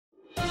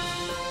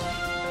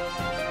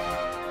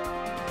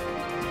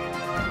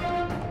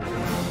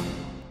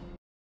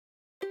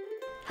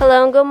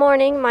Hello and good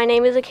morning. My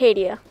name is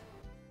Acadia.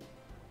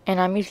 And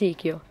I'm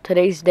Ezekiel.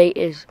 Today's date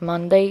is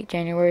Monday,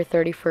 January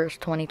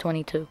 31st,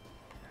 2022.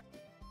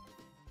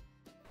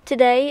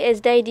 Today is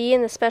Day D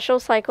in the special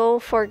cycle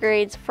for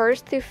grades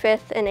 1st through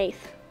 5th and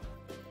 8th.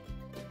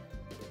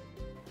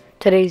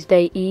 Today's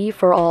Day E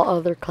for all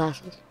other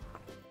classes.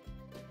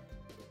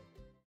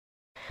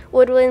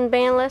 Woodwind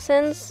band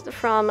lessons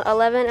from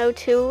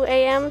 11:02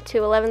 a.m. to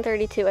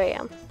 11:32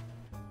 a.m.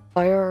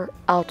 Choir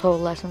alto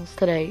lessons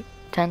today,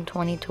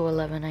 10:20 to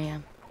 11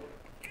 a.m.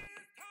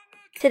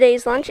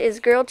 Today's lunch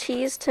is grilled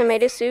cheese,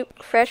 tomato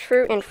soup, fresh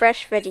fruit, and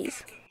fresh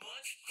veggies.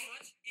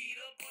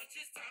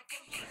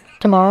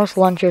 Tomorrow's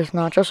lunch is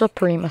nacho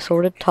supreme,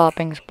 assorted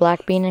toppings,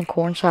 black bean and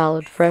corn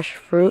salad, fresh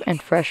fruit,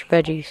 and fresh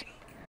veggies.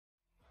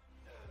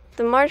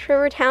 The Marsh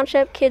River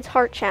Township Kids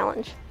Heart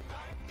Challenge.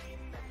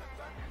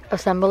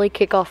 Assembly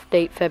kickoff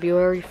date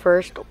February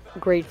 1st,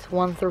 grades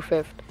 1 through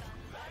 5th.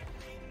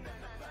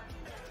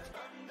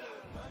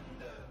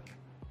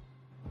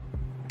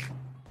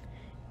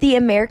 The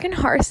American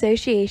Heart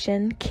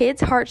Association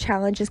Kids Heart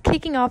Challenge is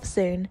kicking off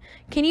soon.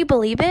 Can you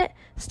believe it?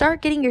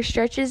 Start getting your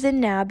stretches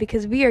in now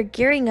because we are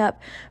gearing up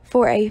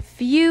for a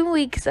few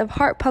weeks of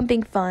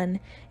heart-pumping fun.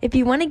 If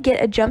you want to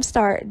get a jump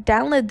start,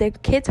 download the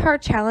Kids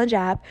Heart Challenge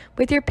app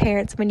with your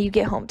parents when you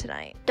get home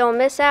tonight. Don't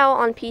miss out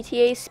on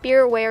PTA's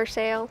Spirit Wear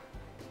sale.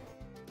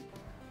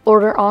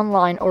 Order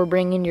online or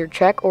bring in your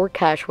check or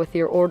cash with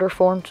your order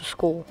form to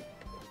school.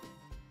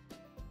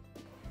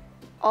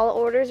 All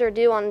orders are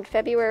due on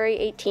February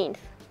 18th.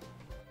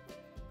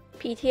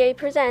 PTA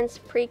presents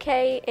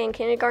Pre-K and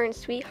Kindergarten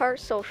Sweetheart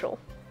Social.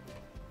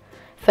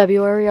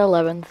 February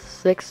 11th,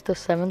 6 to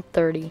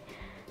 7:30.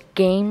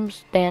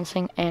 Games,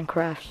 dancing, and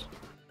crafts.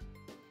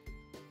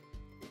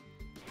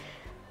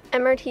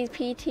 MRT's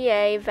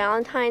PTA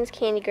Valentine's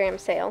Candygram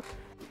sale.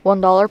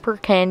 $1 per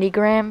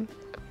candygram.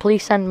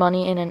 Please send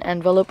money in an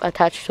envelope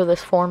attached to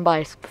this form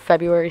by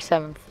February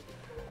 7th.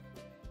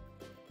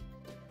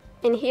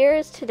 And here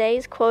is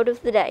today's quote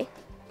of the day.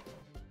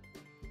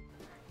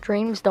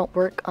 Dreams don't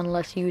work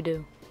unless you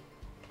do.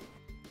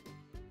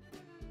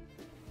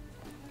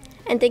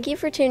 And thank you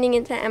for tuning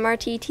into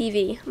MRT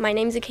TV. My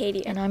name's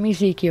Acadia. And I'm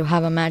Ezekiel.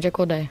 Have a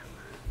magical day.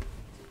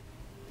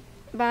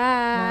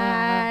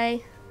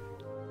 Bye.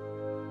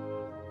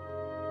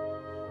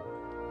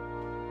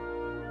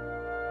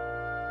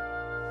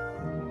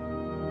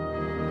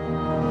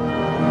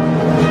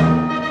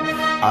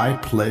 I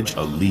pledge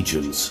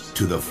allegiance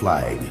to the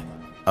flag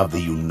of the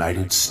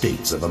United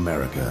States of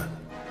America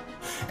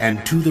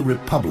and to the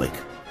republic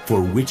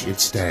for which it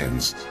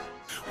stands,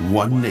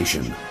 one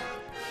nation,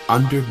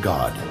 under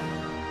God,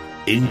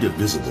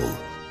 indivisible,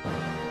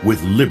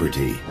 with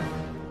liberty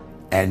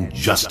and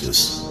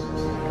justice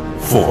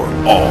for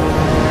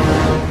all.